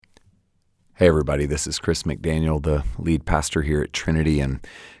Hey everybody, this is Chris McDaniel, the lead pastor here at Trinity, and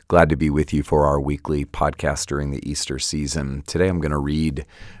glad to be with you for our weekly podcast during the Easter season. Today I'm going to read,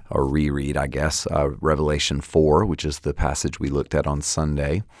 or reread, Revelation 4, which is the passage we looked at on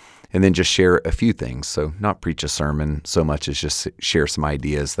Sunday, and then just share a few things. So not preach a sermon so much as just share some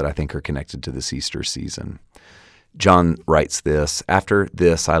ideas that I think are connected to this Easter season. John writes this, "After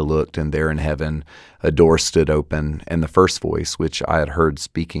this I looked, and there in heaven a door stood open, and the first voice, which I had heard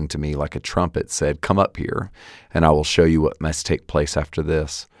speaking to me like a trumpet, said, 'Come up here, and I will show you what must take place after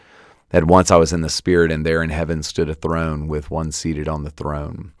this.' At once I was in the Spirit, and there in heaven stood a throne with one seated on the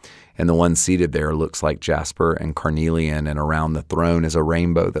throne. And the one seated there looks like jasper and carnelian, and around the throne is a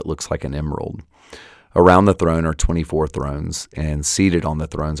rainbow that looks like an emerald. Around the throne are 24 thrones, and seated on the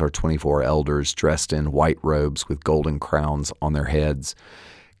thrones are 24 elders dressed in white robes with golden crowns on their heads.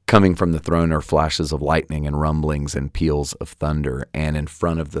 Coming from the throne are flashes of lightning and rumblings and peals of thunder, and in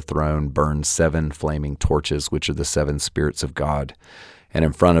front of the throne burn 7 flaming torches, which are the 7 spirits of God. And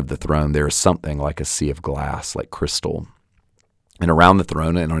in front of the throne there is something like a sea of glass, like crystal. And around the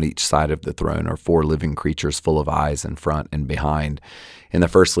throne and on each side of the throne are 4 living creatures full of eyes in front and behind. And the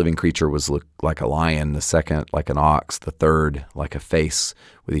first living creature was like a lion, the second like an ox, the third like a face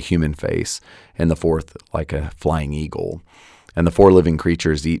with a human face, and the fourth like a flying eagle. And the 4 living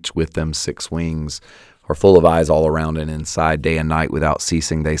creatures, each with them 6 wings, are full of eyes all around and inside. Day and night without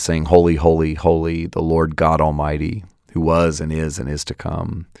ceasing they sing, 'Holy, holy, holy, the Lord God Almighty, who was and is to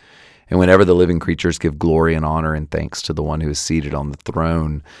come.' And whenever the living creatures give glory and honor and thanks to the one who is seated on the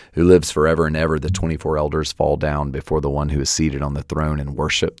throne, who lives forever and ever, the 24 elders fall down before the one who is seated on the throne and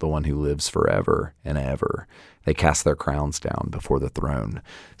worship the one who lives forever and ever. They cast their crowns down before the throne,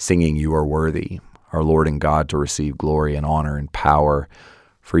 singing, 'You are worthy, our Lord and God, to receive glory and honor and power,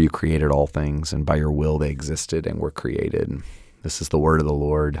 for you created all things, and by your will they existed and were created.'" This is the word of the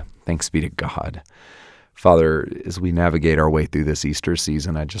Lord. Thanks be to God. Father, as we navigate our way through this Easter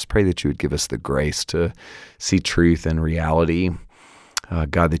season, I just pray that you would give us the grace to see truth and reality.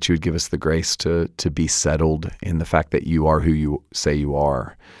 God, that you would give us the grace to be settled in the fact that you are who you say you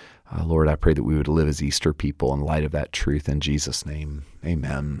are. Lord, I pray that we would live as Easter people in light of that truth in Jesus' name.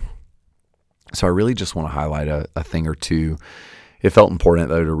 Amen. So I really just want to highlight a thing or two. It felt important,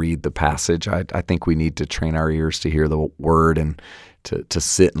 though, to read the passage. I think we need to train our ears to hear the word and to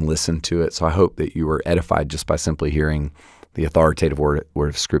sit and listen to it. So I hope that you were edified just by simply hearing the authoritative word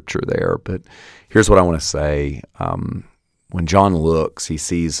of Scripture there. But here's what I want to say. When John looks, he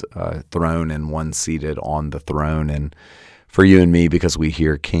sees a throne and one seated on the throne. And for you and me, because we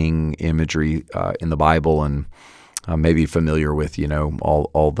hear king imagery in the Bible and maybe familiar with,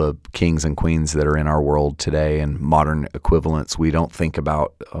 all the kings and queens that are in our world today and modern equivalents, we don't think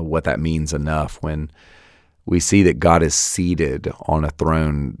about what that means enough. When we see that God is seated on a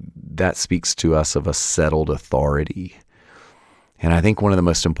throne, that speaks to us of a settled authority. And I think one of the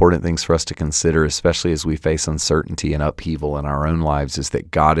most important things for us to consider, especially as we face uncertainty and upheaval in our own lives, is that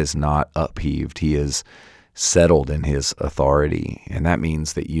God is not upheaved. He is settled in his authority. And that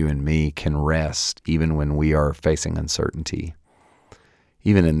means that you and me can rest even when we are facing uncertainty.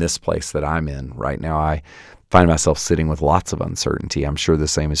 Even in this place that I'm in right now, I find myself sitting with lots of uncertainty. I'm sure the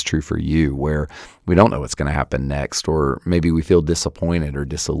same is true for you, where we don't know what's going to happen next, or maybe we feel disappointed or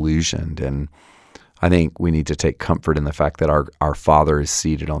disillusioned. And I think we need to take comfort in the fact that our Father is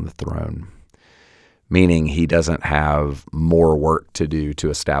seated on the throne, meaning he doesn't have more work to do to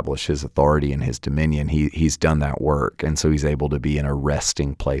establish his authority and his dominion. He's done that work, and so he's able to be in a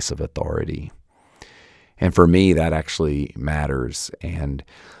resting place of authority. And for me, that actually matters, and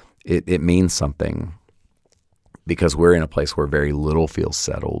it means something, because we're in a place where very little feels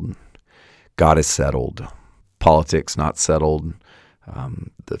settled. God is settled. Politics not settled.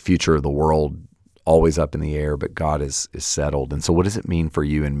 The future of the world always up in the air, but God is settled. And so what does it mean for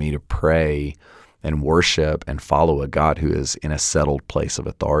you and me to pray and worship and follow a God who is in a settled place of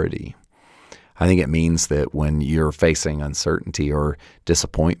authority? I think it means that when you're facing uncertainty or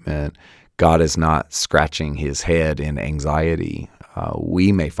disappointment, God is not scratching his head in anxiety.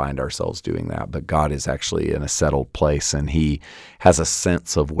 We may find ourselves doing that, but God is actually in a settled place, and he has a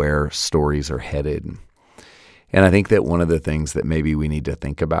sense of where stories are headed. And I think that one of the things that maybe we need to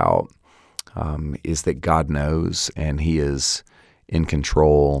think about is that God knows, and he is in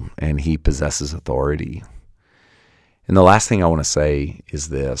control, and he possesses authority. And the last thing I want to say is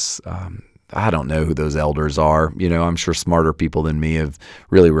this. I don't know who those elders are. I'm sure smarter people than me have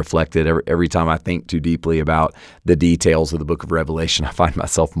really reflected. Every time I think too deeply about the details of the book of Revelation, I find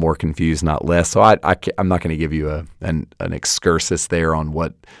myself more confused, not less. So I'm not going to give you an excursus there on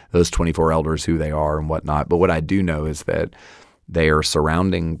what those 24 elders, who they are and whatnot. But what I do know is that they are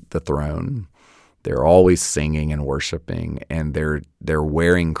surrounding the throne. They're always singing and worshiping, and they're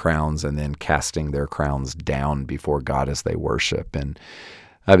wearing crowns and then casting their crowns down before God as they worship. And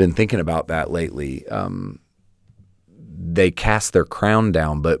I've been thinking about that lately. They cast their crown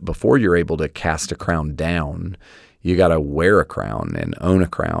down, but before you're able to cast a crown down, you got to wear a crown and own a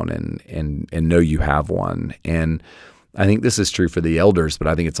crown and know you have one. And I think this is true for the elders, but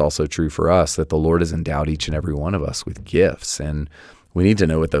I think it's also true for us, that the Lord has endowed each and every one of us with gifts, and we need to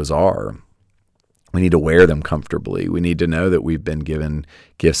know what those are. We need to wear them comfortably. We need to know that we've been given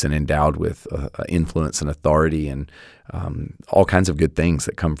gifts and endowed with influence and authority and all kinds of good things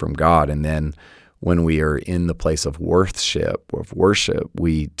that come from God. And then when we are in the place of worship,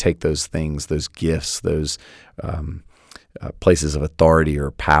 we take those things, those gifts, those places of authority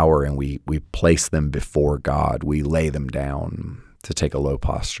or power, and we place them before God. We lay them down to take a low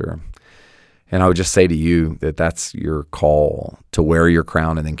posture. And I would just say to you that that's your call, to wear your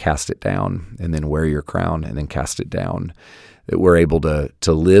crown and then cast it down, and then wear your crown and then cast it down, that we're able to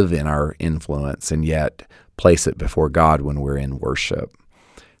live in our influence and yet place it before God when we're in worship.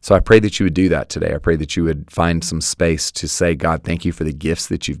 So I pray that you would do that today. I pray that you would find some space to say, God, thank you for the gifts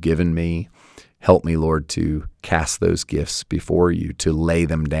that you've given me. Help me, Lord, to cast those gifts before you, to lay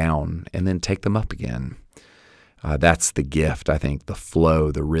them down and then take them up again. That's the gift, I think, the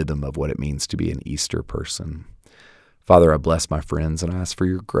flow, the rhythm of what it means to be an Easter person. Father, I bless my friends and I ask for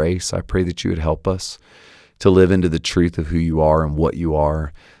your grace. I pray that you would help us to live into the truth of who you are and what you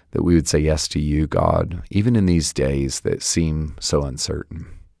are, that we would say yes to you, God, even in these days that seem so uncertain.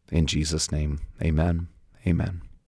 In Jesus' name, amen. Amen.